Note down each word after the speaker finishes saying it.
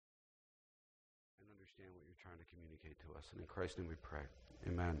understand what you're trying to communicate to us. And in Christ's name we pray.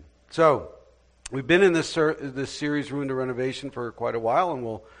 Amen. So, we've been in this series, Ruin to Renovation, for quite a while, and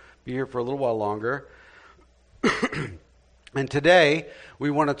we'll be here for a little while longer. And today,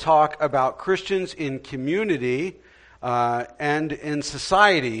 we want to talk about Christians in community and in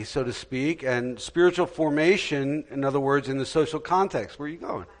society, so to speak, and spiritual formation, in other words, in the social context. Where are you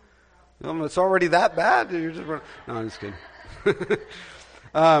going? It's already that bad? You're just running. No, I'm just kidding.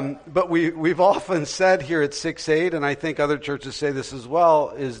 But we've often said here at 6-8, and I think other churches say this as well,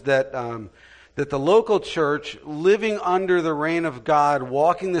 is that that the local church, living under the reign of God,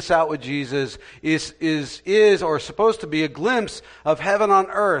 walking this out with Jesus, is or supposed to be a glimpse of heaven on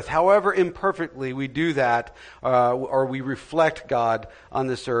earth. However imperfectly we do that, or we reflect God on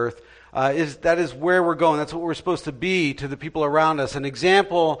this earth. That is where we're going. That's what we're supposed to be to the people around us. An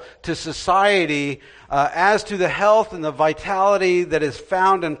example to society as to the health and the vitality that is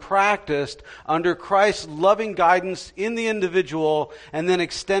found and practiced under Christ's loving guidance in the individual, and then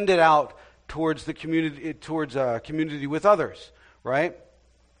extended out towards the community, towards community with others, right?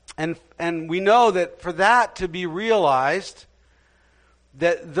 And we know that for that to be realized,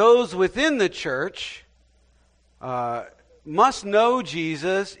 that those within the church must know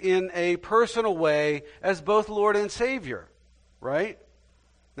Jesus in a personal way as both Lord and Savior, right?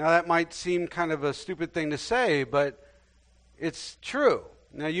 Now that might seem kind of a stupid thing to say, but it's true.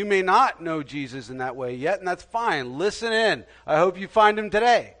 Now you may not know Jesus in that way yet, and that's fine. Listen in. I hope you find Him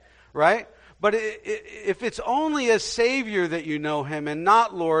today, right? But if it's only as Savior that you know Him and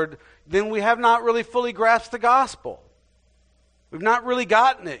not Lord, then we have not really fully grasped the gospel. We've not really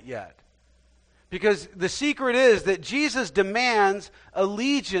gotten it yet. Because the secret is that Jesus demands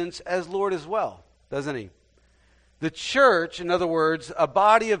allegiance as Lord as well, doesn't He? The church, in other words, a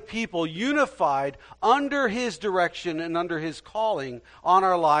body of people unified under His direction and under His calling on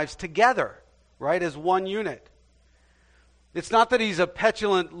our lives together, right, as one unit. It's not that He's a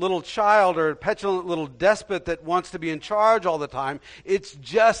petulant little child or a petulant little despot that wants to be in charge all the time. It's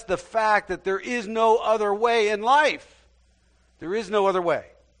just the fact that there is no other way in life. There is no other way.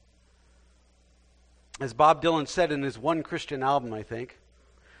 As Bob Dylan said in his One Christian album, I think,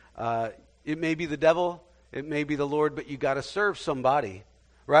 it may be the devil, it may be the Lord, but you got to serve somebody,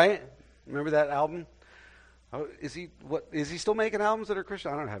 right? Remember that album? Oh, is he still making albums that are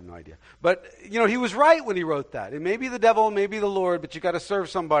Christian? I don't have no idea. But, he was right when he wrote that. It may be the devil, it may be the Lord, but you got to serve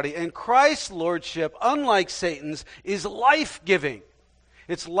somebody. And Christ's lordship, unlike Satan's, is life-giving.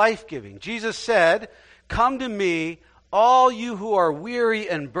 It's life-giving. Jesus said, "Come to me, all you who are weary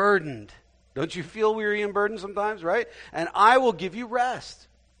and burdened." Don't you feel weary and burdened sometimes, right? "And I will give you rest.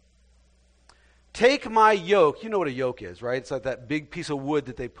 Take my yoke." You know what a yoke is, right? It's like that big piece of wood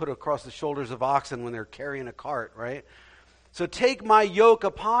that they put across the shoulders of oxen when they're carrying a cart, right? So take my yoke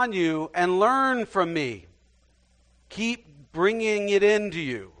upon you and learn from me. Keep bringing it into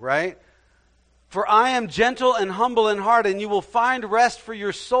you, right? "For I am gentle and humble in heart, and you will find rest for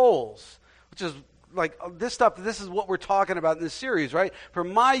your souls." Which is like this stuff, this is what we're talking about in this series, right? "For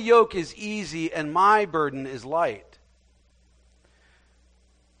my yoke is easy and my burden is light."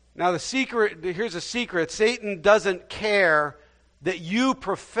 Now here's a secret. Satan doesn't care that you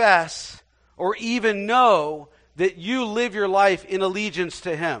profess or even know that you live your life in allegiance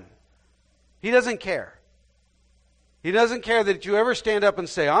to him. He doesn't care. He doesn't care that you ever stand up and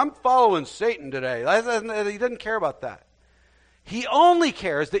say, "I'm following Satan today." He doesn't care about that. He only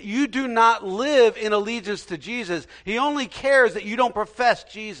cares that you do not live in allegiance to Jesus. He only cares that you don't profess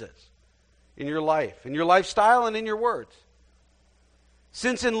Jesus in your life, in your lifestyle, and in your words.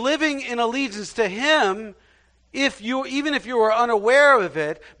 Since in living in allegiance to Him, even if you are unaware of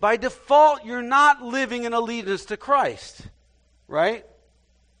it, by default you're not living in allegiance to Christ, right?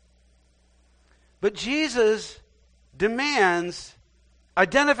 But Jesus demands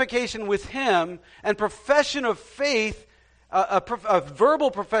identification with Him and profession of faith, a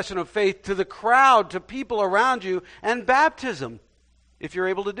verbal profession of faith to the crowd, to people around you, and baptism, if you're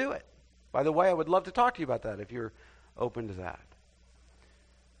able to do it. By the way, I would love to talk to you about that if you're open to that.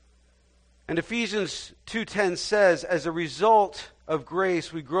 And Ephesians 2:10 says, "As a result of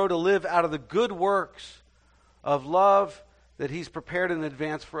grace, we grow to live out of the good works of love that He's prepared in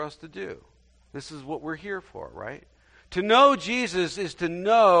advance for us to do." This is what we're here for, right? To know Jesus is to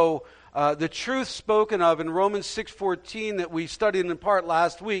know the truth spoken of in Romans 6:14 that we studied in part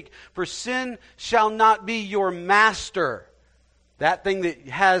last week. "For sin shall not be your master," that thing that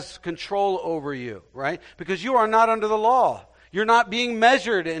has control over you, right? Because you are not under the law. You're not being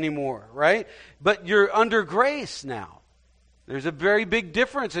measured anymore, right? But you're under grace now. There's a very big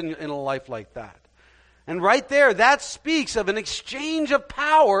difference in a life like that. And right there, that speaks of an exchange of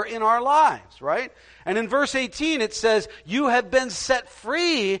power in our lives, right? And in verse 18 it says, you have been set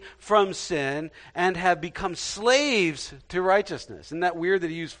free from sin and have become slaves to righteousness. Isn't that weird that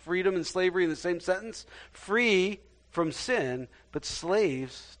he used freedom and slavery in the same sentence? Free from sin, but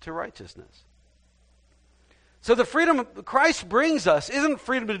slaves to righteousness. So the freedom Christ brings us isn't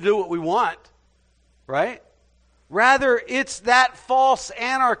freedom to do what we want, right? Rather, it's that false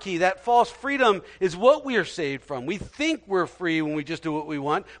anarchy, that false freedom is what we are saved from. We think we're free when we just do what we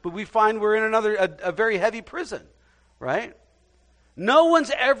want, but we find we're in a very heavy prison, right? No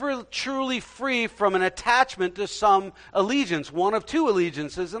one's ever truly free from an attachment to some allegiance, one of two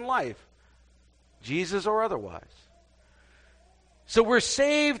allegiances in life, Jesus or otherwise. So we're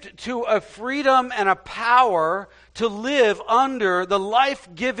saved to a freedom and a power to live under the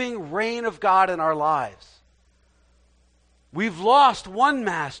life-giving reign of God in our lives. We've lost one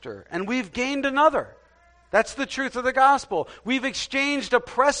master and we've gained another. That's the truth of the gospel. We've exchanged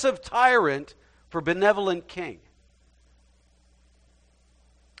oppressive tyrant for benevolent king.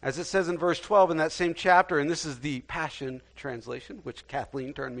 As it says in verse 12 in that same chapter, and this is the Passion Translation, which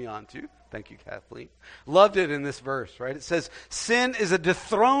Kathleen turned me on to. Thank you, Kathleen. Loved it in this verse, right? It says, sin is a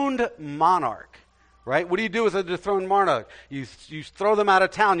dethroned monarch, right? What do you do with a dethroned monarch? You throw them out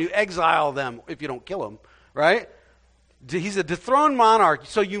of town. You exile them if you don't kill them, right? He's a dethroned monarch,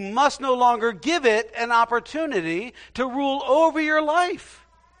 so you must no longer give it an opportunity to rule over your life,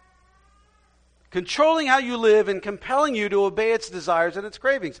 controlling how you live and compelling you to obey its desires and its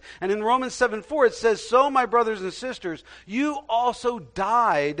cravings. And in Romans 7:4 it says, so my brothers and sisters, you also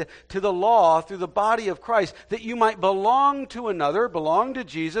died to the law through the body of Christ, that you might belong to another, belong to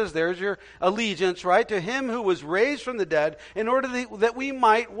Jesus, there's your allegiance, right, to him who was raised from the dead, in order that we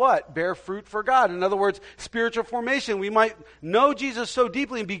might, what? Bear fruit for God. In other words, spiritual formation. We might know Jesus so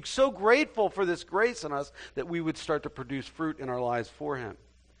deeply and be so grateful for this grace in us that we would start to produce fruit in our lives for him.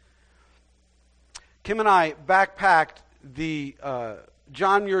 Kim and I backpacked the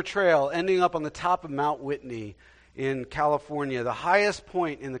John Muir Trail, ending up on the top of Mount Whitney in California, the highest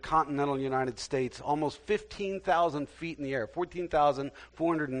point in the continental United States, almost 15,000 feet in the air,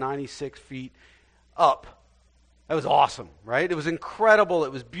 14,496 feet up. That was awesome, right? It was incredible.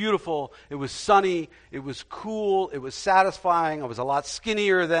 It was beautiful. It was sunny. It was cool. It was satisfying. I was a lot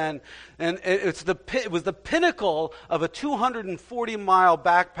skinnier then. And it was the pinnacle of a 240-mile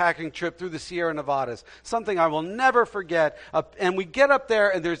backpacking trip through the Sierra Nevadas, something I will never forget. And we get up there,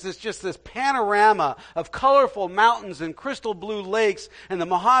 and there's just this panorama of colorful mountains and crystal blue lakes and the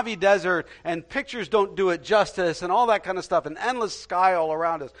Mojave Desert, and pictures don't do it justice, and all that kind of stuff, and endless sky all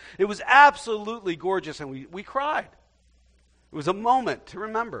around us. It was absolutely gorgeous, and we cried. It was a moment to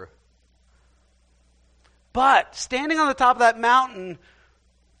remember. But standing on the top of that mountain,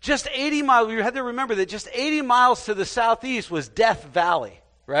 just 80 miles, we had to remember that just 80 miles to the southeast was Death Valley,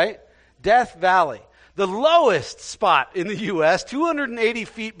 right? Death Valley. The lowest spot in the U.S., 280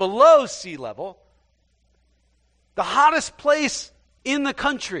 feet below sea level. The hottest place in the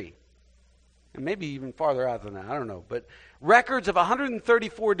country. And maybe even farther out than that, I don't know. But records of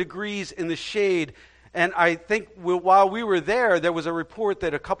 134 degrees in the shade. And I think while we were there, there was a report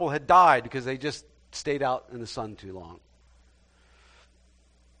that a couple had died because they just stayed out in the sun too long.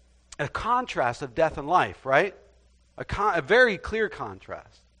 A contrast of death and life, right? A very clear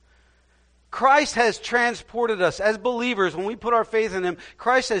contrast. Christ has transported us as believers. When we put our faith in him,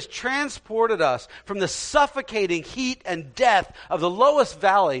 Christ has transported us from the suffocating heat and death of the lowest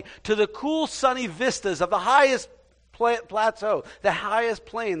valley to the cool sunny vistas of the highest plateau, the highest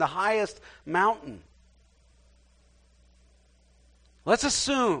plain, the highest mountain. Let's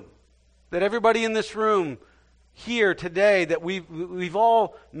assume that everybody in this room here today, that we've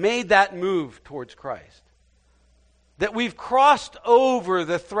all made that move towards Christ. That we've crossed over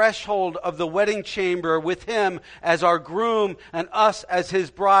the threshold of the wedding chamber with him as our groom and us as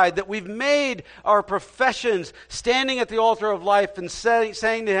his bride. That we've made our professions standing at the altar of life and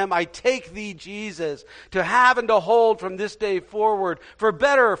saying to him, I take thee, Jesus, to have and to hold from this day forward, for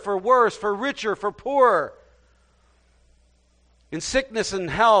better, for worse, for richer, for poorer. In sickness and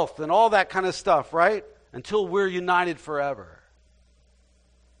health and all that kind of stuff, right? Until we're united forever.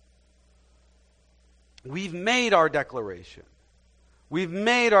 We've made our declaration. We've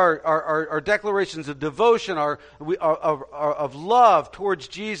made our declarations of devotion, of love towards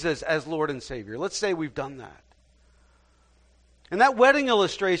Jesus as Lord and Savior. Let's say we've done that. And that wedding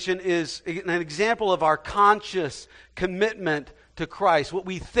illustration is an example of our conscious commitment to Christ, what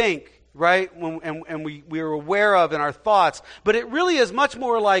we think right? And we are aware of in our thoughts. But it really is much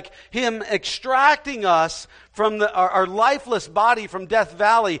more like Him extracting us from our lifeless body from Death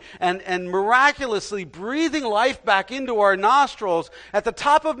Valley and miraculously breathing life back into our nostrils at the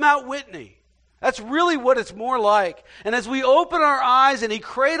top of Mount Whitney. That's really what it's more like. And as we open our eyes and He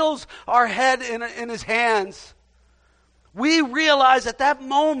cradles our head in His hands, we realize at that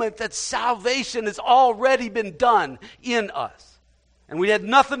moment that salvation has already been done in us. And we had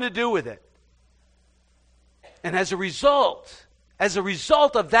nothing to do with it. And as a result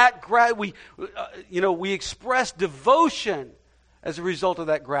of that, we express devotion as a result of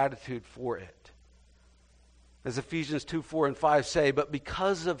that gratitude for it. As Ephesians 2:4 and 5 say, but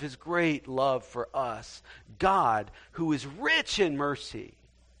because of His great love for us, God, who is rich in mercy,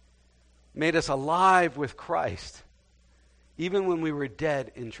 made us alive with Christ, even when we were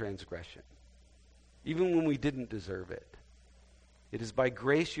dead in transgression, even when we didn't deserve it. It is by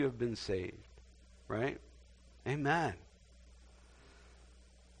grace you have been saved, right? Amen.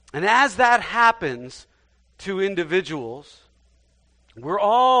 And as that happens to individuals, we're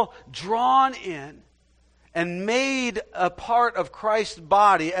all drawn in and made a part of Christ's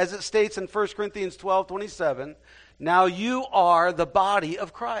body, as it states in 1 Corinthians 12:27. Now you are the body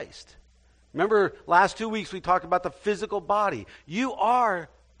of Christ. Remember, last 2 weeks we talked about the physical body. You are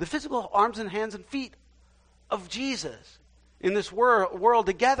the physical arms and hands and feet of Jesus in this world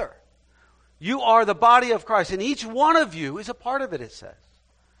together. You are the body of Christ, and each one of you is a part of it, it says.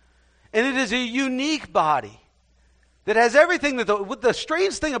 And it is a unique body that has everything that the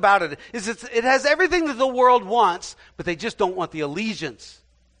strange thing about it is it has everything that the world wants, but they just don't want the allegiance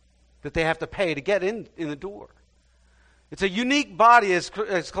that they have to pay to get in the door. It's a unique body, as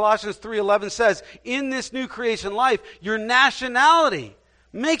Colossians 3:11 says, in this new creation life, your nationality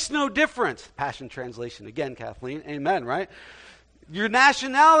makes no difference. Passion Translation again, Kathleen. Amen, right? Your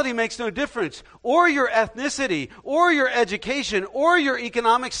nationality makes no difference, or your ethnicity, or your education, or your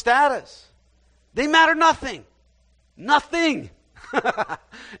economic status. They matter nothing. Nothing.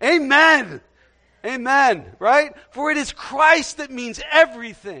 Amen. Amen, right? For it is Christ that means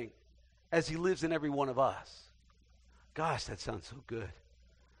everything as He lives in every one of us. Gosh, that sounds so good.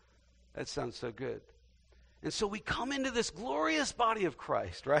 That sounds so good. And so we come into this glorious body of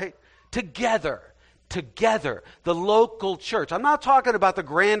Christ, right? Together, the local church. I'm not talking about the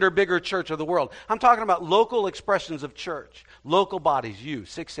grander, bigger church of the world. I'm talking about local expressions of church. Local bodies, you,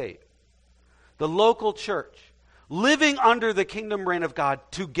 6-8. The local church, living under the kingdom reign of God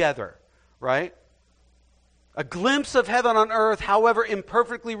together, right? A glimpse of heaven on earth, however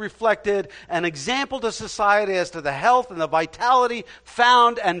imperfectly reflected, an example to society as to the health and the vitality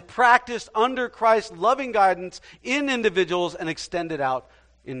found and practiced under Christ's loving guidance in individuals and extended out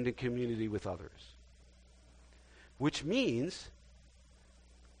in the community with others. Which means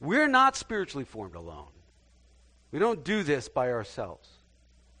we're not spiritually formed alone. We don't do this by ourselves.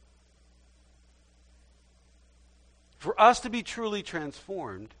 For us to be truly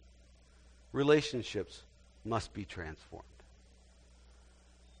transformed, relationships must be transformed.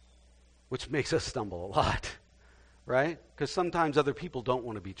 Which makes us stumble a lot, right? Because sometimes other people don't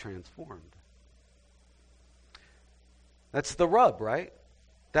want to be transformed. That's the rub, right?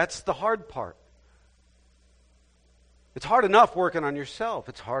 That's the hard part. It's hard enough working on yourself.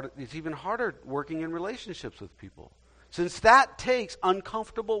 It's even harder working in relationships with people. Since that takes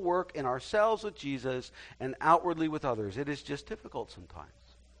uncomfortable work in ourselves with Jesus and outwardly with others, it is just difficult sometimes.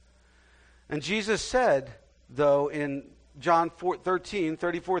 And Jesus said, though, in John 13,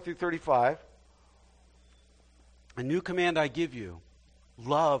 34 through 35, a new command I give you,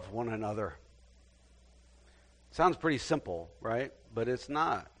 love one another. Sounds pretty simple, right? But it's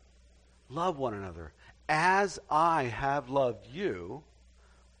not. Love one another. As I have loved you,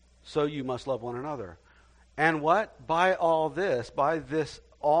 so you must love one another. And what? By this,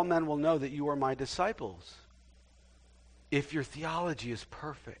 all men will know that you are my disciples, if your theology is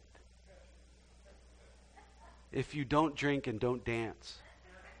perfect. If you don't drink and don't dance.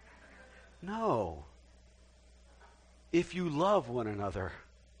 No. If you love one another.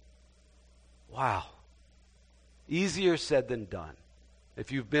 Wow. Easier said than done.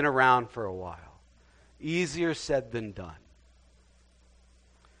 If you've been around for a while. Easier said than done.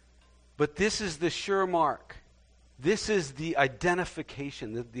 But this is the sure mark. This is the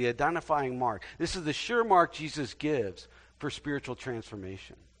identification, the identifying mark. This is the sure mark Jesus gives for spiritual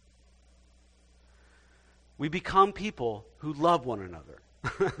transformation. We become people who love one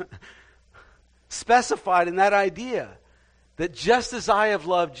another. Specified in that idea that just as I have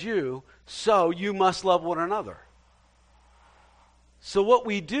loved you, so you must love one another. So what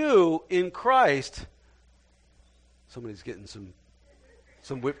we do in Christ, somebody's getting some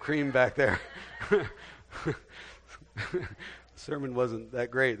Some whipped cream back there. Sermon wasn't that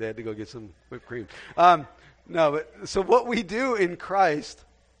great. They had to go get some whipped cream. So what we do in Christ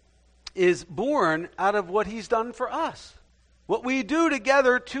is born out of what he's done for us. What we do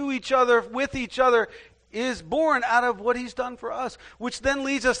together, to each other, with each other, is born out of what he's done for us. Which then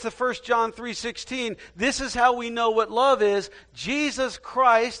leads us to 1 John 3:16. This is how we know what love is. Jesus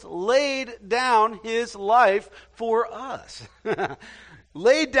Christ laid down his life for us.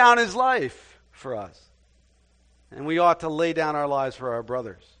 Laid down his life for us. And we ought to lay down our lives for our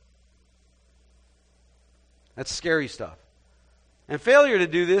brothers. That's scary stuff. And failure to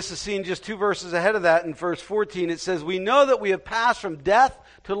do this is seen just 2 verses ahead of that in verse 14. It says, we know that we have passed from death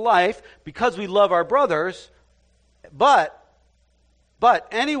to life because we love our brothers, but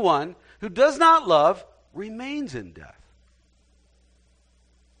anyone who does not love remains in death.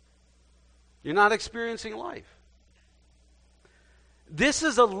 You're not experiencing life. This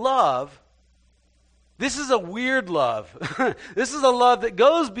is a love. This is a weird love. This is a love that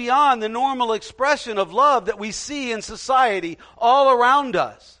goes beyond the normal expression of love that we see in society all around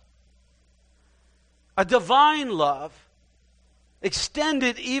us. A divine love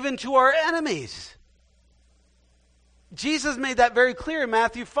extended even to our enemies. Jesus made that very clear in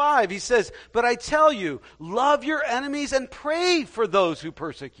Matthew 5. He says, but I tell you, love your enemies and pray for those who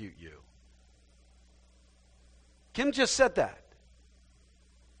persecute you. Kim just said that.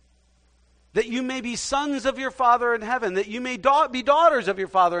 That you may be sons of your Father in heaven. That you may be daughters of your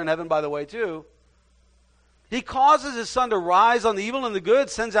Father in heaven, by the way, too. He causes his sun to rise on the evil and the good,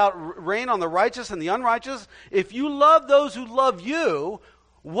 sends out rain on the righteous and the unrighteous. If you love those who love you,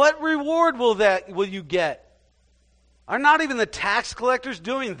 what reward will you get? Are not even the tax collectors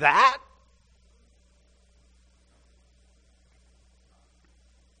doing that?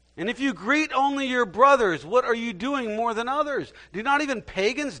 And if you greet only your brothers, what are you doing more than others? Do not even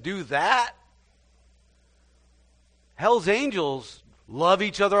pagans do that? Hell's angels love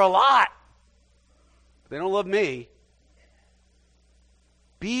each other a lot. They don't love me.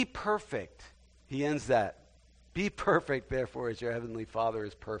 Be perfect. He ends that. Be perfect, therefore, as your heavenly Father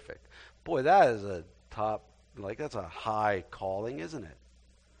is perfect. Boy, that is that's a high calling, isn't it?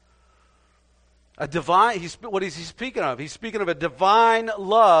 A divine, what is he speaking of? He's speaking of a divine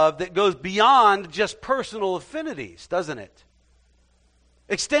love that goes beyond just personal affinities, doesn't it?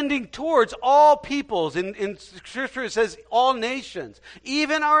 Extending towards all peoples. In Scripture it says all nations,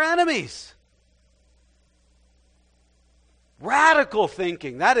 even our enemies. Radical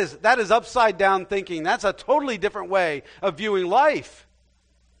thinking. That is upside down thinking. That's a totally different way of viewing life.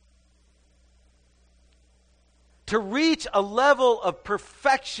 To reach a level of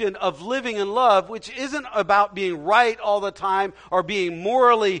perfection of living in love, which isn't about being right all the time or being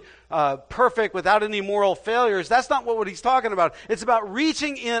morally perfect without any moral failures. That's not what he's talking about. It's about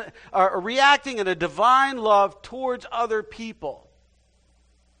reaching in, reacting in a divine love towards other people.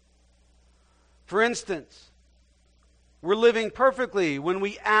 For instance, we're living perfectly when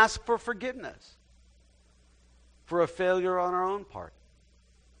we ask for forgiveness for a failure on our own part.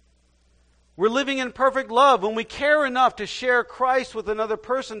 We're living in perfect love when we care enough to share Christ with another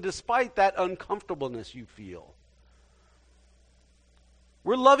person despite that uncomfortableness you feel.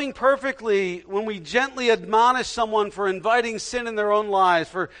 We're loving perfectly when we gently admonish someone for inviting sin in their own lives,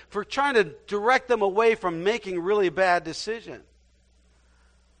 for trying to direct them away from making really bad decisions.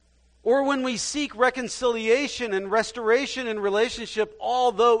 Or when we seek reconciliation and restoration in relationship,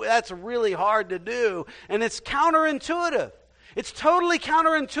 although that's really hard to do, and it's counterintuitive. It's totally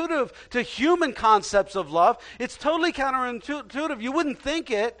counterintuitive to human concepts of love. It's totally counterintuitive. You wouldn't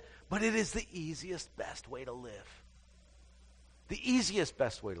think it, but it is the easiest, best way to live. The easiest,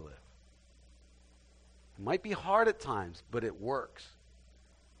 best way to live. It might be hard at times, but it works.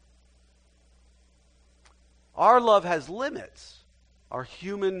 Our love has limits. Our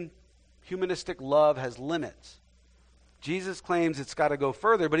humanistic love has limits. Jesus claims it's got to go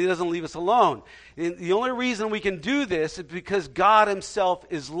further, but he doesn't leave us alone. And the only reason we can do this is because God himself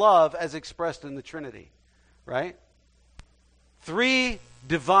is love as expressed in the Trinity. Right? 3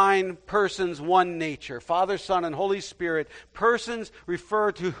 divine persons, one nature. Father, Son, and Holy Spirit. Persons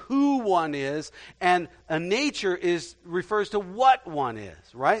refer to who one is, and a nature refers to what one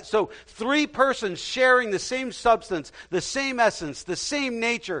is, right? So 3 persons sharing the same substance, the same essence, the same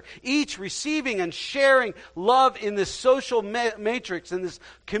nature, each receiving and sharing love in this social matrix, in this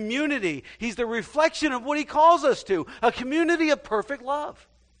community. He's the reflection of what he calls us to, a community of perfect love.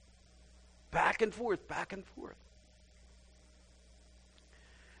 Back and forth, back and forth.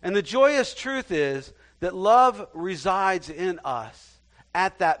 And the joyous truth is that love resides in us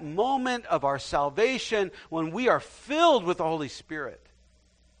at that moment of our salvation when we are filled with the Holy Spirit.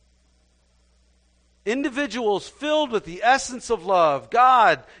 Individuals filled with the essence of love,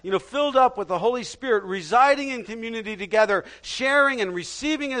 God, filled up with the Holy Spirit, residing in community together, sharing and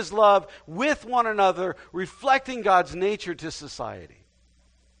receiving His love with one another, reflecting God's nature to society.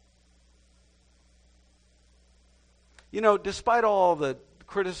 Despite all the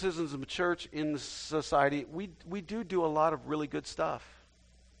criticisms of the church in society, we do a lot of really good stuff.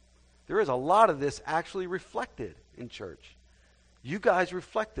 There is a lot of this actually reflected in church. You guys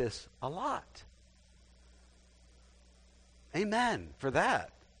reflect this a lot. Amen for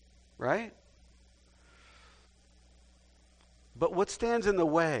that, right? But what stands in the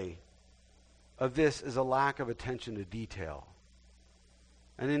way of this is a lack of attention to detail,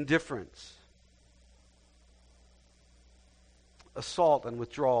 an indifference, assault and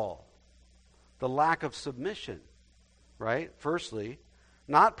withdrawal, the lack of submission, right? Firstly,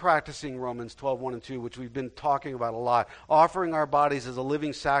 not practicing Romans 12:1 and 2, which we've been talking about a lot, offering our bodies as a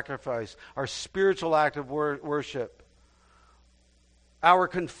living sacrifice, our spiritual act of worship, our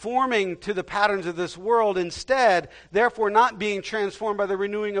conforming to the patterns of this world instead, therefore not being transformed by the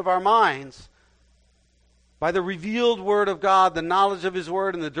renewing of our minds, by the revealed Word of God, the knowledge of His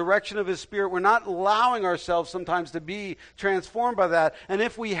Word, and the direction of His Spirit. We're not allowing ourselves sometimes to be transformed by that. And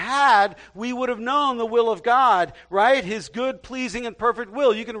if we had, we would have known the will of God, right? His good, pleasing, and perfect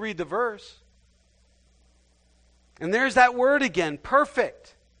will. You can read the verse. And there's that word again,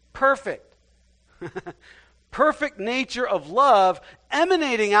 perfect. Perfect. Perfect nature of love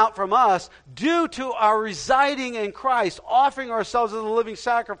emanating out from us due to our residing in Christ, offering ourselves as a living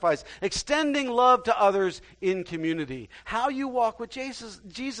sacrifice, extending love to others in community. How you walk with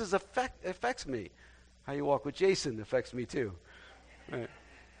Jesus affects me. How you walk with Jason affects me too. Right.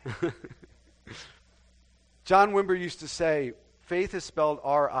 John Wimber used to say, faith is spelled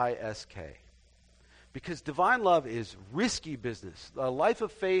R-I-S-K. Because divine love is risky business. A life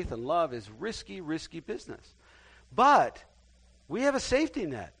of faith and love is risky business. But we have a safety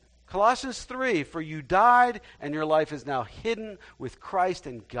net. Colossians 3, for you died and your life is now hidden with Christ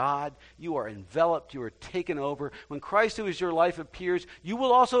in God. You are enveloped, you are taken over. When Christ, who is your life, appears, you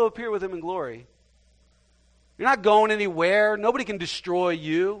will also appear with Him in glory. You're not going anywhere. Nobody can destroy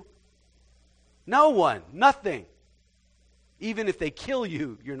you. No one, nothing. Even if they kill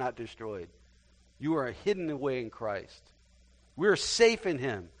you, you're not destroyed. You are hidden away in Christ. We're safe in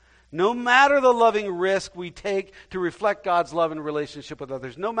Him. No matter the loving risk we take to reflect God's love in relationship with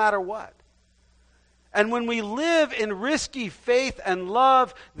others, no matter what. And when we live in risky faith and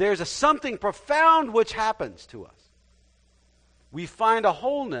love, there's something profound which happens to us. We find a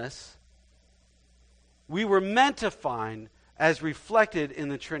wholeness we were meant to find as reflected in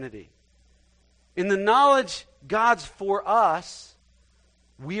the Trinity. In the knowledge God's for us,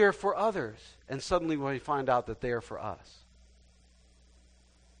 we are for others. And suddenly we find out that they are for us.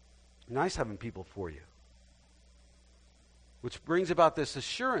 Nice having people for you. Which brings about this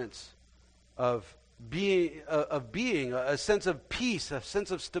assurance of being a sense of peace, a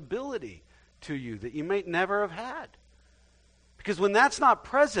sense of stability to you that you may never have had. Because when that's not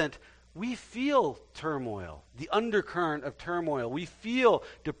present, we feel turmoil, the undercurrent of turmoil. We feel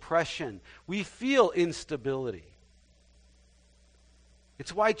depression. We feel instability.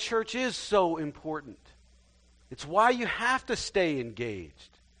 It's why church is so important. It's why you have to stay engaged.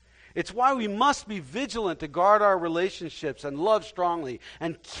 It's why we must be vigilant to guard our relationships and love strongly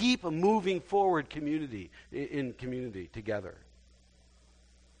and keep moving forward in community together.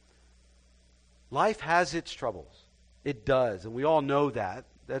 Life has its troubles. It does, and we all know that.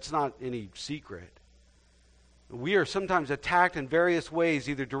 That's not any secret. We are sometimes attacked in various ways,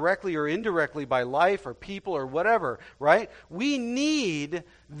 either directly or indirectly by life or people or whatever, right? We need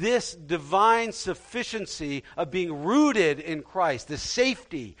this divine sufficiency of being rooted in Christ, the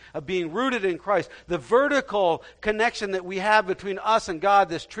safety of being rooted in Christ, the vertical connection that we have between us and God,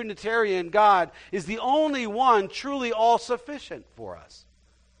 this Trinitarian God, is the only one truly all-sufficient for us.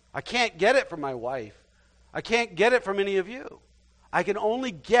 I can't get it from my wife. I can't get it from any of you. I can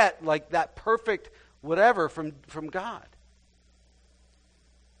only get like that perfect whatever from God.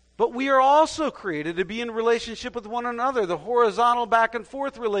 But we are also created to be in relationship with one another, the horizontal back and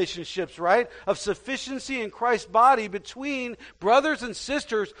forth relationships, right? Of sufficiency in Christ's body between brothers and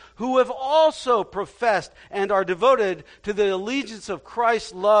sisters who have also professed and are devoted to the allegiance of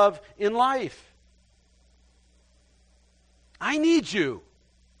Christ's love in life. I need you.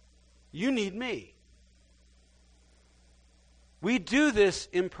 You need me. We do this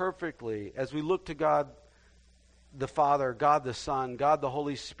imperfectly as we look to God the Father, God the Son, God the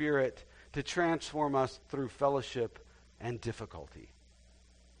Holy Spirit to transform us through fellowship and difficulty.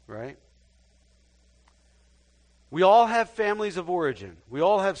 Right? We all have families of origin. We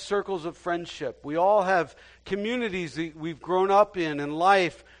all have circles of friendship. We all have communities that we've grown up in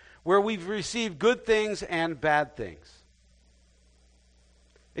life where we've received good things and bad things.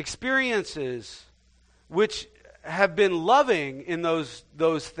 Experiences which have been loving in those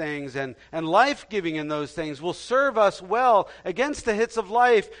things and life-giving in those things will serve us well against the hits of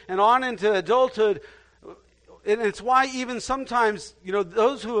life and on into adulthood. And it's why even sometimes,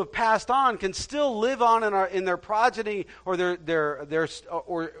 those who have passed on can still live on in their progeny or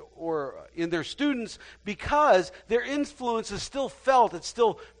or in their students, because their influence is still felt, it's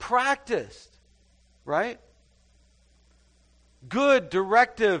still practiced, right? Good,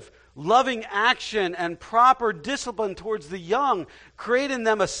 directive, loving action and proper discipline towards the young create in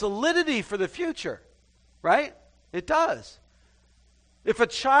them a solidity for the future, right? It does. If a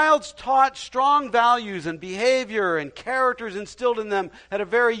child's taught strong values and behavior and characters instilled in them at a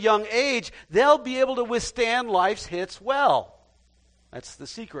very young age, they'll be able to withstand life's hits well. That's the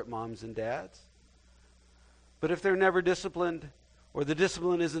secret, moms and dads. But if they're never disciplined, or the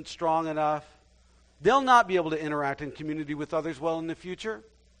discipline isn't strong enough, they'll not be able to interact in community with others well in the future.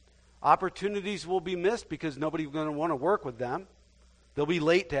 Opportunities will be missed because nobody's going to want to work with them. They'll be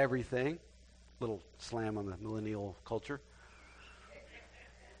late to everything. Little slam on the millennial culture.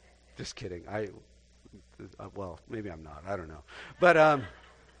 Just kidding. Well, maybe I'm not. I don't know. But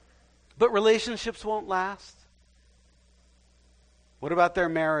relationships won't last. What about their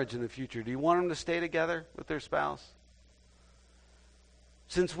marriage in the future? Do you want them to stay together with their spouse?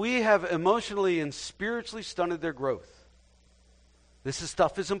 Since we have emotionally and spiritually stunted their growth,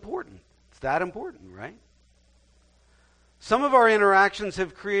 stuff is important. It's that important, right? Some of our interactions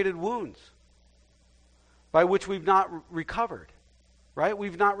have created wounds by which we've not recovered. Right?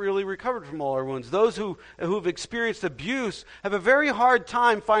 We've not really recovered from all our wounds. Those who've experienced abuse have a very hard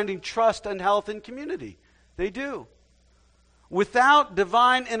time finding trust and health in community. They do. Without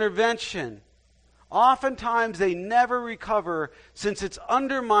divine intervention, oftentimes they never recover, since it's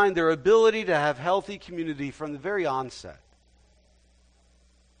undermined their ability to have healthy community from the very onset.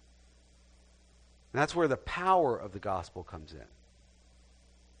 And that's where the power of the gospel comes in.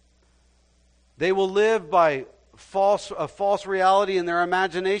 They will live by a false reality in their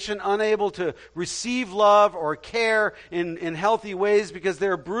imagination, unable to receive love or care in healthy ways because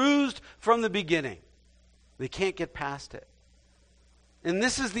they're bruised from the beginning. They can't get past it. And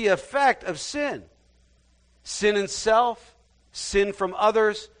this is the effect of sin. Sin in self, sin from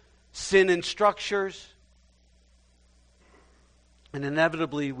others, sin in structures. And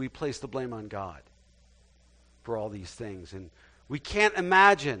inevitably we place the blame on God for all these things. And we can't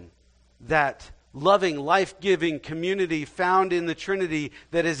imagine that loving, life-giving community found in the Trinity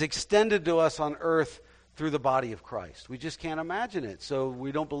that is extended to us on earth through the body of Christ. We just can't imagine it, so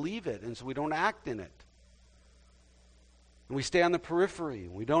we don't believe it, and so we don't act in it. And we stay on the periphery,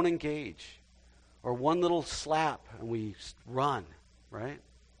 and we don't engage. Or one little slap, and we run, right?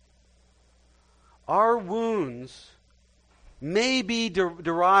 Our wounds may be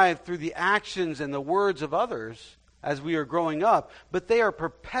derived through the actions and the words of others as we are growing up, but they are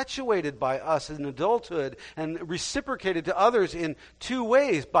perpetuated by us in adulthood and reciprocated to others in two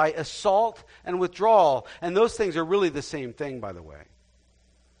ways, by assault and withdrawal. And those things are really the same thing, by the way.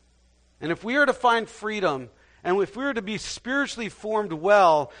 And if we are to find freedom, and if we are to be spiritually formed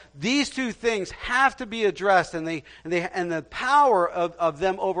well, these two things have to be addressed, and the power of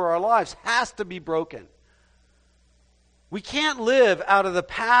them over our lives has to be broken. We can't live out of the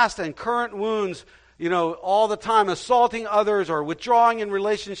past and current wounds all the time, assaulting others or withdrawing in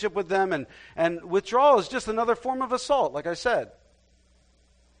relationship with them. And withdrawal is just another form of assault, like I said.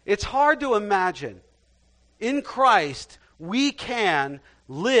 It's hard to imagine. In Christ, we can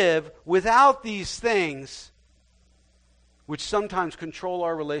live without these things, which sometimes control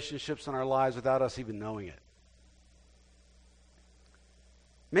our relationships and our lives without us even knowing it.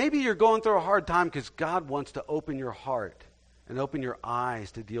 Maybe you're going through a hard time because God wants to open your heart and open your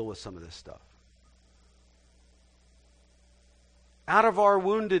eyes to deal with some of this stuff. Out of our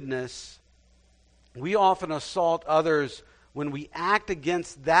woundedness, we often assault others when we act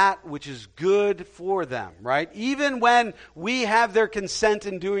against that which is good for them, right? Even when we have their consent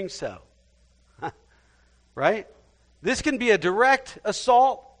in doing so. Right? This can be a direct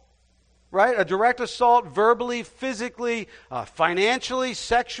assault, right? A direct assault verbally, physically, financially,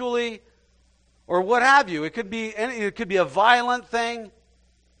 sexually, or what have you. It could be a violent thing.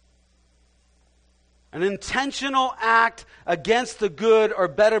 An intentional act against the good or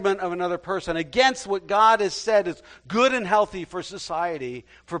betterment of another person, against what God has said is good and healthy for society,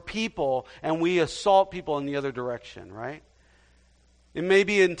 for people, and we assault people in the other direction, right? It may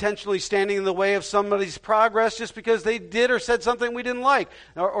be intentionally standing in the way of somebody's progress just because they did or said something we didn't like.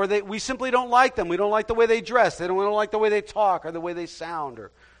 Or we simply don't like them. We don't like the way they dress. We don't like the way they talk or the way they sound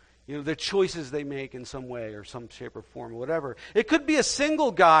or the choices they make in some way or some shape or form or whatever. It could be a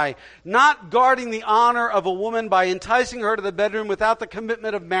single guy not guarding the honor of a woman by enticing her to the bedroom without the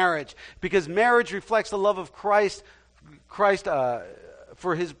commitment of marriage, because marriage reflects the love of Christ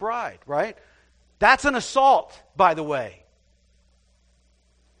for his bride, right? That's an assault, by the way.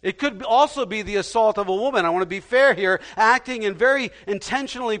 It could also be the assault of a woman, I want to be fair here, acting in very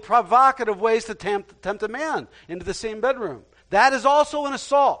intentionally provocative ways to tempt a man into the same bedroom. That is also an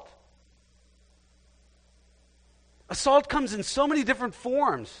assault. Assault comes in so many different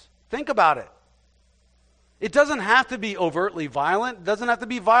forms. Think about it. It doesn't have to be overtly violent. It doesn't have to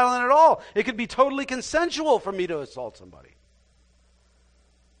be violent at all. It could be totally consensual for me to assault somebody.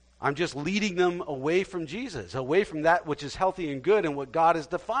 I'm just leading them away from Jesus, away from that which is healthy and good and what God has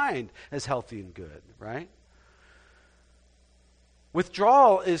defined as healthy and good, right?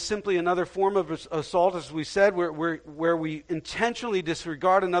 Withdrawal is simply another form of assault, as we said, where we intentionally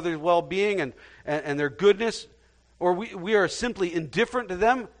disregard another's well-being and their goodness, or we are simply indifferent to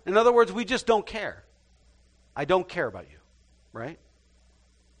them. In other words, we just don't care. I don't care about you, right?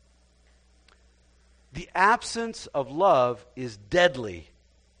 The absence of love is deadly.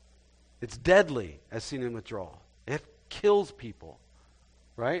 It's deadly, as seen in withdrawal. It kills people,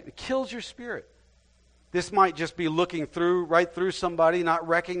 right? It kills your spirit. This might just be looking right through somebody, not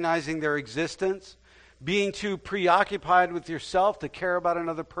recognizing their existence, being too preoccupied with yourself to care about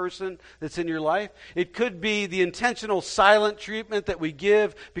another person that's in your life. It could be the intentional silent treatment that we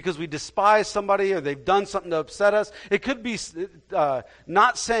give because we despise somebody or they've done something to upset us. It could be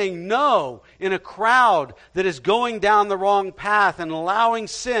not saying no in a crowd that is going down the wrong path and allowing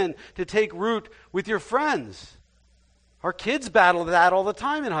sin to take root with your friends. Our kids battle that all the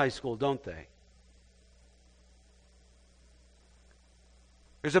time in high school, don't they?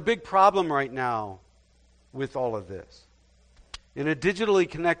 There's a big problem right now with all of this. In a digitally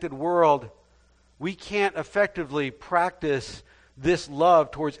connected world, we can't effectively practice this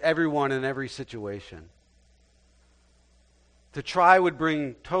love towards everyone in every situation. To try would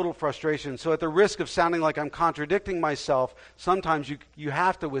bring total frustration. So at the risk of sounding like I'm contradicting myself, sometimes you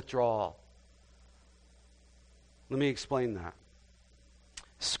have to withdraw. Let me explain that.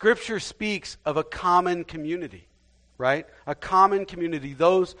 Scripture speaks of a common community, right? A common community,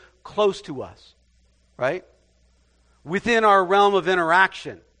 those close to us. Right? Within our realm of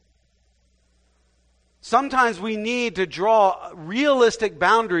interaction. Sometimes we need to draw realistic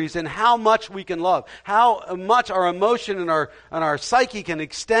boundaries in how much we can love, how much our emotion and our psyche can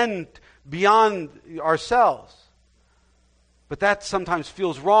extend beyond ourselves. But that sometimes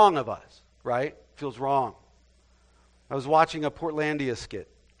feels wrong of us, right? Feels wrong. I was watching a Portlandia skit.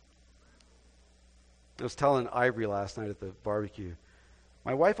 I was telling Ivory last night at the barbecue.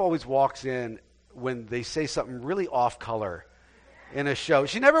 My wife always walks in when they say something really off color in a show.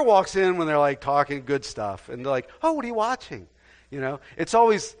 She never walks in when they're like talking good stuff and they're like, "Oh, what are you watching?" It's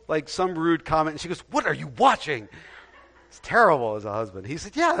always like some rude comment and she goes, "What are you watching?" It's terrible as a husband. He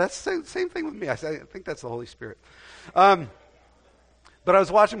said, "Yeah, that's the same thing with me." I said, "I think that's the Holy Spirit." But I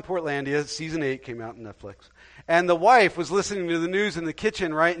was watching Portlandia. Season 8 came out on Netflix. And the wife was listening to the news in the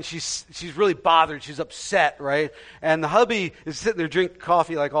kitchen, right? And she's really bothered. She's upset, right? And the hubby is sitting there drinking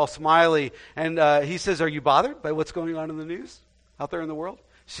coffee like all smiley. And he says, "Are you bothered by what's going on in the news out there in the world?"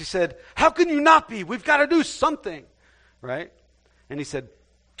 She said, "How can you not be? We've got to do something." Right? And he said,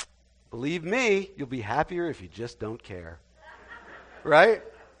 "Believe me, you'll be happier if you just don't care." Right?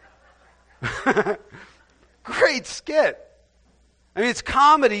 Great skit. I mean, it's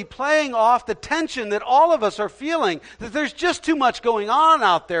comedy playing off the tension that all of us are feeling, that there's just too much going on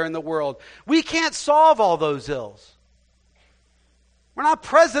out there in the world. We can't solve all those ills. We're not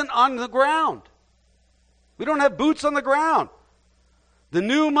present on the ground. We don't have boots on the ground. The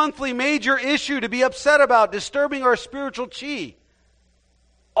new monthly major issue to be upset about, disturbing our spiritual chi.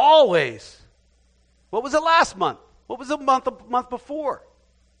 Always. What was it last month? What was it month before?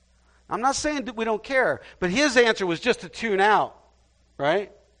 I'm not saying that we don't care, but his answer was just to tune out.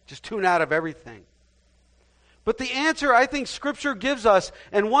 Right? Just tune out of everything. But the answer I think Scripture gives us,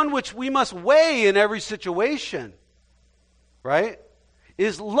 and one which we must weigh in every situation, right,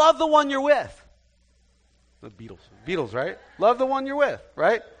 is love the one you're with. The Beatles, right? Love the one you're with,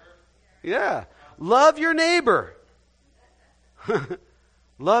 right? Yeah. Love your neighbor.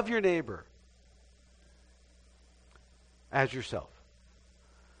 Love your neighbor as yourself.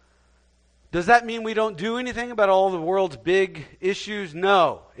 Does that mean we don't do anything about all the world's big issues?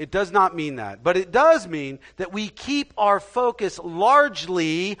 No, it does not mean that. But it does mean that we keep our focus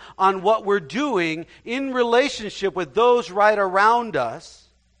largely on what we're doing in relationship with those right around us.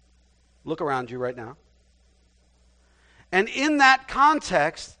 Look around you right now. And in that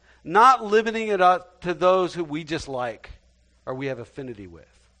context, not limiting it up to those who we just like or we have affinity with.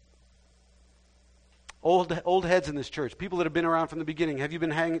 Old heads in this church, people that have been around from the beginning. Have you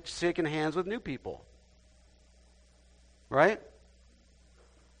been shaking hands with new people? Right?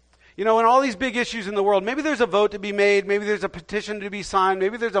 You know, in all these big issues in the world, maybe there's a vote to be made, maybe there's a petition to be signed,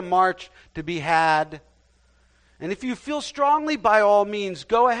 maybe there's a march to be had. And if you feel strongly, by all means,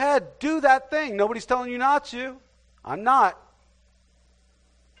 go ahead, do that thing. Nobody's telling you not to. I'm not.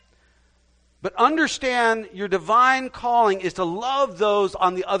 But understand your divine calling is to love those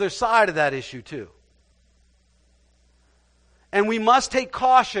on the other side of that issue too. And we must take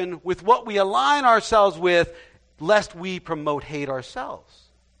caution with what we align ourselves with, lest we promote hate ourselves.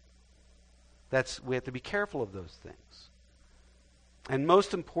 We have to be careful of those things. And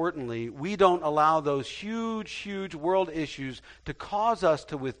most importantly, we don't allow those huge, huge world issues to cause us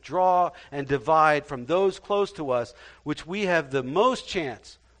to withdraw and divide from those close to us, which we have the most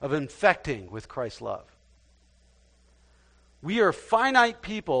chance of infecting with Christ's love. We are finite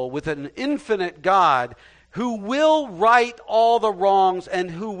people with an infinite God who will right all the wrongs and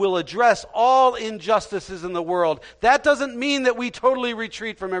who will address all injustices in the world. That doesn't mean that we totally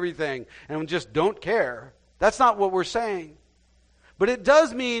retreat from everything and just don't care. That's not what we're saying. But it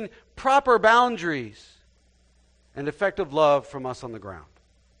does mean proper boundaries and effective love from us on the ground.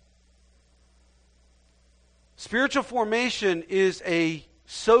 Spiritual formation is a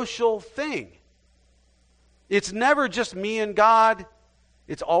social thing. It's never just me and God.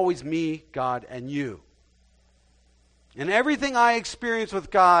 It's always me, God, and you. And everything I experience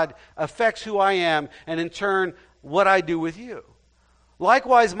with God affects who I am, and in turn, what I do with you.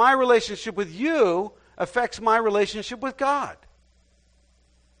 Likewise, my relationship with you affects my relationship with God.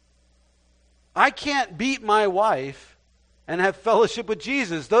 I can't beat my wife and have fellowship with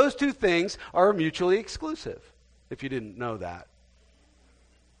Jesus. Those two things are mutually exclusive, if you didn't know that.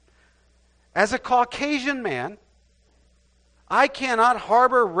 As a Caucasian man, I cannot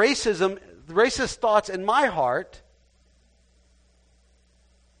harbor racist thoughts in my heart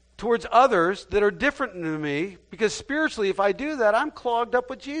towards others that are different than me, because spiritually, if I do that, I'm clogged up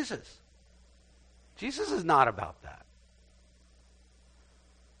with Jesus. Jesus is not about that.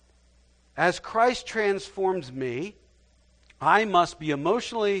 As Christ transforms me, I must be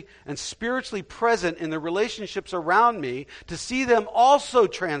emotionally and spiritually present in the relationships around me to see them also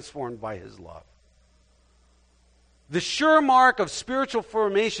transformed by His love. The sure mark of spiritual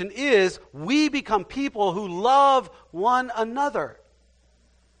formation is we become people who love one another.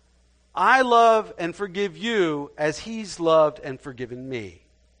 I love and forgive you as He's loved and forgiven me.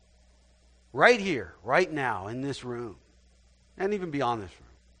 Right here, right now, in this room, and even beyond this room.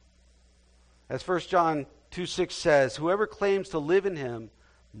 As 1 John 2:6 says, whoever claims to live in Him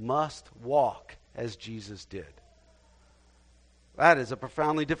must walk as Jesus did. That is a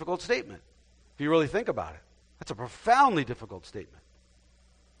profoundly difficult statement, if you really think about it. That's a profoundly difficult statement.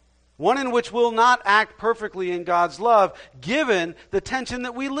 One in which we'll not act perfectly in God's love, given the tension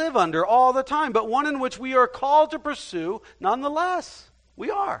that we live under all the time, but one in which we are called to pursue nonetheless. We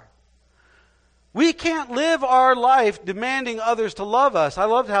are. We can't live our life demanding others to love us. I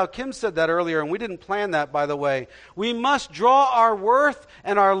loved how Kim said that earlier, and we didn't plan that, by the way. We must draw our worth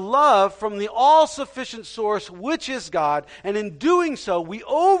and our love from the all-sufficient source, which is God, and in doing so, we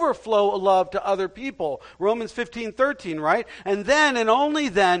overflow love to other people. Romans 15:13, right? And then, and only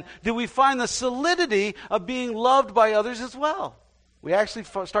then, do we find the solidity of being loved by others as well. We actually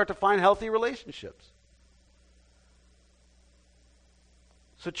start to find healthy relationships.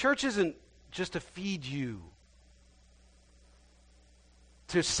 So church isn't just to feed you,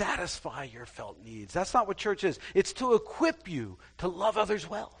 to satisfy your felt needs. That's not what church is. It's to equip you to love others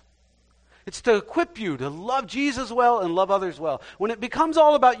well. It's to equip you to love Jesus well and love others well. When it becomes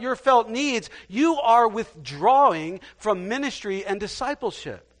all about your felt needs, you are withdrawing from ministry and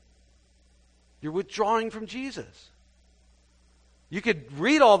discipleship. You're withdrawing from Jesus. You could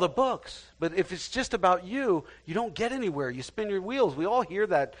read all the books, but if it's just about you, you don't get anywhere. You spin your wheels. We all hear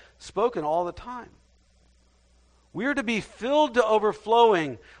that spoken all the time. We are to be filled to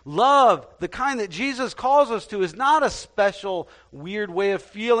overflowing. Love, the kind that Jesus calls us to, is not a special, weird way of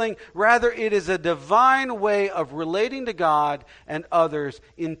feeling. Rather, it is a divine way of relating to God and others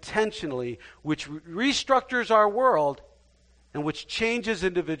intentionally, which restructures our world and which changes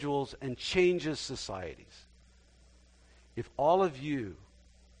individuals and changes societies. If all of you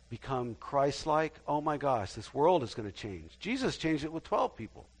become Christ-like, oh my gosh, this world is going to change. Jesus changed it with 12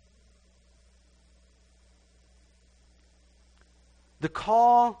 people. The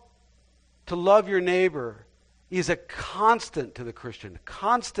call to love your neighbor is a constant to the Christian, a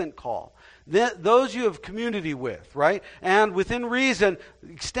constant call. Those you have community with, right? And within reason,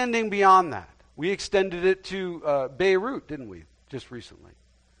 extending beyond that. We extended it to Beirut, didn't we, just recently?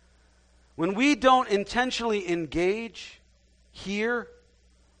 When we don't intentionally engage here,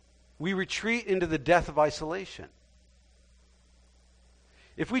 we retreat into the death of isolation.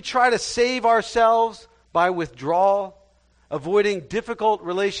 If we try to save ourselves by withdrawal, avoiding difficult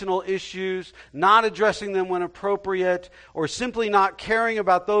relational issues, not addressing them when appropriate, or simply not caring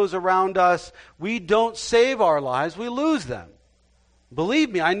about those around us, we don't save our lives, we lose them. Believe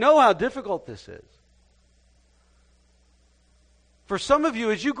me, I know how difficult this is. For some of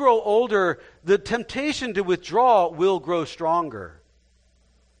you, as you grow older, the temptation to withdraw will grow stronger.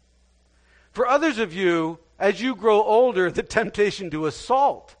 For others of you, as you grow older, the temptation to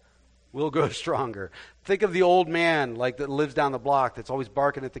assault will grow stronger. Think of the old man that lives down the block that's always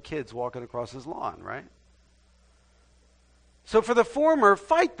barking at the kids walking across his lawn, right? So for the former,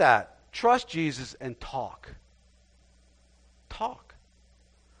 fight that. Trust Jesus and talk. Talk.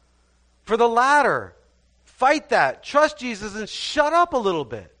 For the latter, fight that. Trust Jesus and shut up a little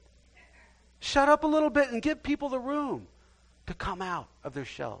bit. Shut up a little bit and give people the room to come out of their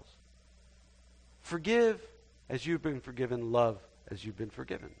shells. Forgive as you've been forgiven. Love as you've been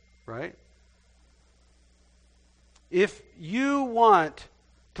forgiven. Right? If you want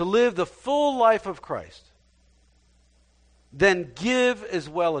to live the full life of Christ, then give as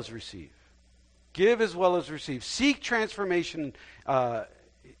well as receive. Give as well as receive. Seek transformation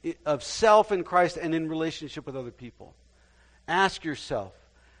of self in Christ and in relationship with other people. Ask yourself,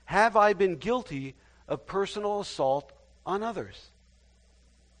 have I been guilty of personal assault on others?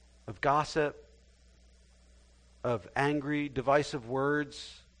 Of gossip? Of angry, divisive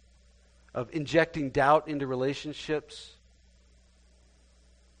words? Of injecting doubt into relationships?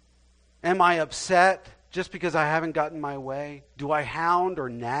 Am I upset just because I haven't gotten my way? Do I hound or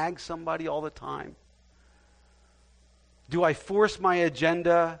nag somebody all the time? Do I force my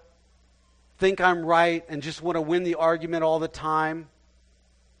agenda, think I'm right, and just want to win the argument all the time?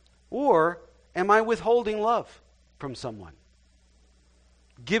 Or am I withholding love from someone?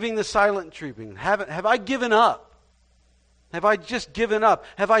 Giving the silent treatment? Have I given up? Have I just given up?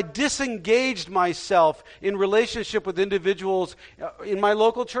 Have I disengaged myself in relationship with individuals in my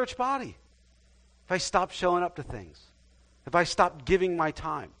local church body? Have I stopped showing up to things? Have I stopped giving my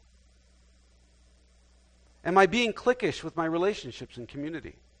time? Am I being cliquish with my relationships and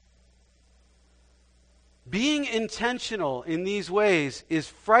community? Being intentional in these ways is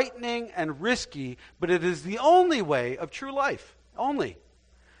frightening and risky, but it is the only way of true life. Only.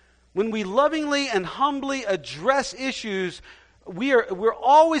 When we lovingly and humbly address issues, we're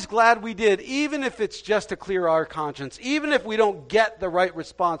always glad we did, even if it's just to clear our conscience, even if we don't get the right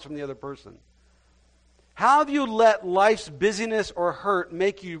response from the other person. How have you let life's busyness or hurt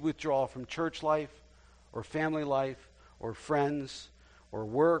make you withdraw from church life or family life or friends or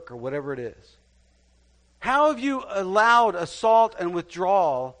work or whatever it is? How have you allowed assault and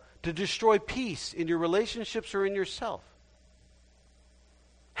withdrawal to destroy peace in your relationships or in yourself?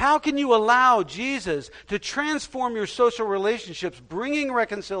 How can you allow Jesus to transform your social relationships, bringing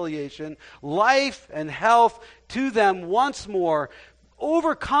reconciliation, life, and health to them once more,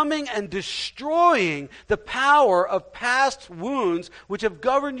 overcoming and destroying the power of past wounds which have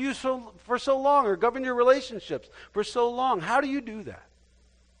governed you for so long, or governed your relationships for so long? How do you do that?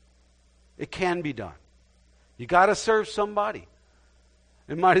 It can be done. You got to serve somebody.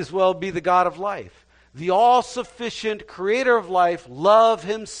 It might as well be the God of life. The all-sufficient creator of life, love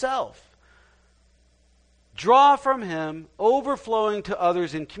himself. Draw from him, overflowing to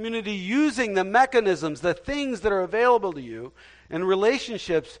others in community, using the mechanisms, the things that are available to you, and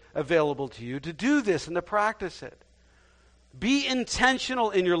relationships available to you to do this and to practice it. Be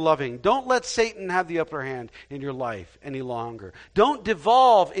intentional in your loving. Don't let Satan have the upper hand in your life any longer. Don't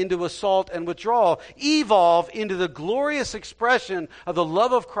devolve into assault and withdrawal. Evolve into the glorious expression of the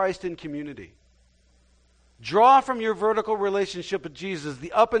love of Christ in community. Draw from your vertical relationship with Jesus,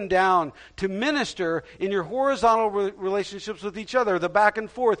 the up and down, to minister in your horizontal relationships with each other, the back and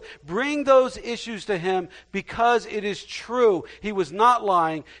forth. Bring those issues to him because it is true. He was not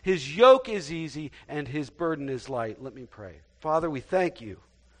lying. His yoke is easy and his burden is light. Let me pray. Father, we thank you.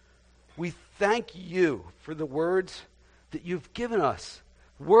 We thank you for the words that you've given us.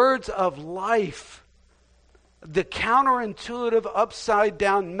 Words of life. The counterintuitive, upside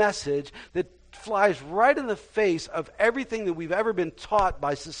down message that flies right in the face of everything that we've ever been taught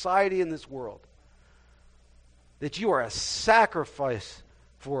by society in this world. That you are a sacrifice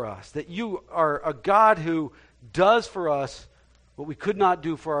for us. That you are a God who does for us what we could not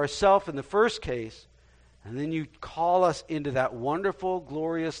do for ourselves in the first case. And then you call us into that wonderful,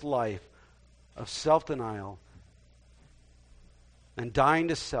 glorious life of self-denial and dying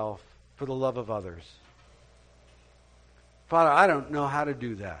to self for the love of others. Father, I don't know how to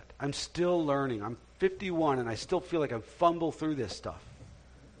do that. I'm still learning. I'm 51 and I still feel like I fumble through this stuff.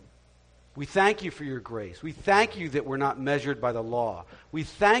 We thank you for your grace. We thank you that we're not measured by the law. We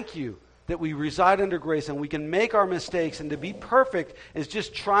thank you that we reside under grace and we can make our mistakes, and to be perfect is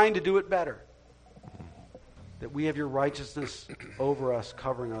just trying to do it better. That we have your righteousness over us,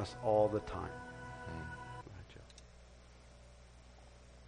 covering us all the time.